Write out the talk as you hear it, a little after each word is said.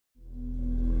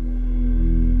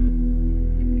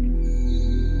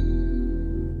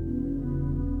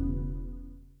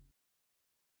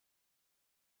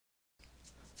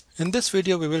In this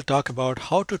video, we will talk about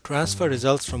how to transfer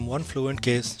results from one Fluent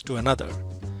case to another.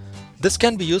 This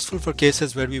can be useful for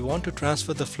cases where we want to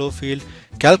transfer the flow field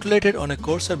calculated on a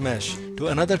coarser mesh to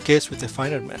another case with a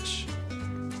finer mesh.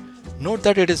 Note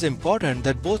that it is important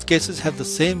that both cases have the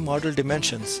same model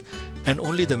dimensions and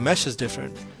only the mesh is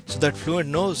different, so that Fluent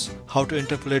knows how to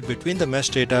interpolate between the mesh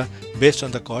data based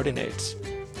on the coordinates.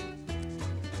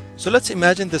 So let's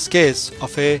imagine this case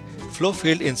of a flow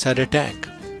field inside a tank.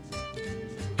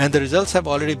 And the results have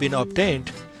already been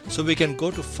obtained, so we can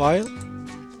go to File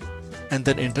and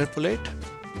then Interpolate.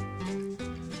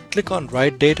 Click on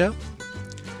Write Data,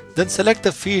 then select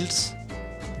the fields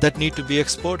that need to be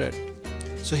exported.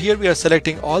 So here we are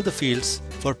selecting all the fields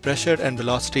for pressure and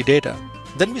velocity data.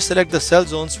 Then we select the cell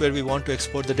zones where we want to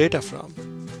export the data from.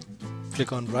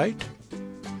 Click on Write.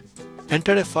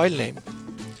 Enter a file name.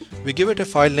 We give it a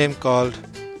file name called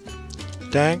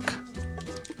tank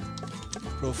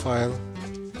profile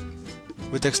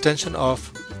with extension of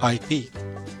IP.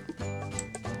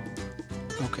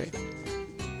 Okay.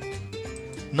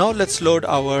 Now let's load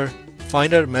our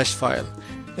finer mesh file.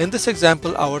 In this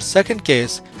example, our second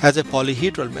case has a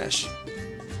polyhedral mesh.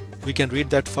 We can read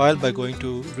that file by going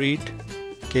to Read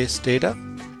Case Data.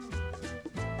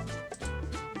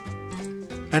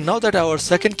 And now that our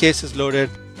second case is loaded,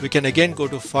 we can again go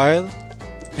to File,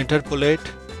 Interpolate,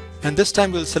 and this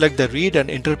time we'll select the Read and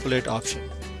Interpolate option.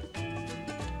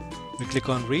 We click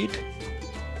on Read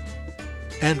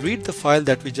and read the file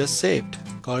that we just saved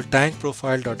called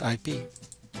tankprofile.ip.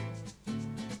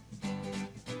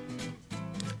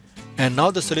 And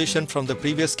now the solution from the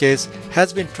previous case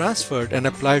has been transferred and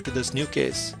applied to this new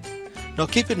case. Now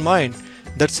keep in mind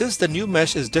that since the new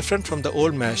mesh is different from the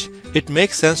old mesh, it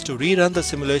makes sense to rerun the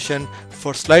simulation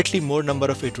for slightly more number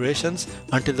of iterations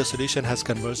until the solution has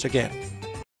converged again.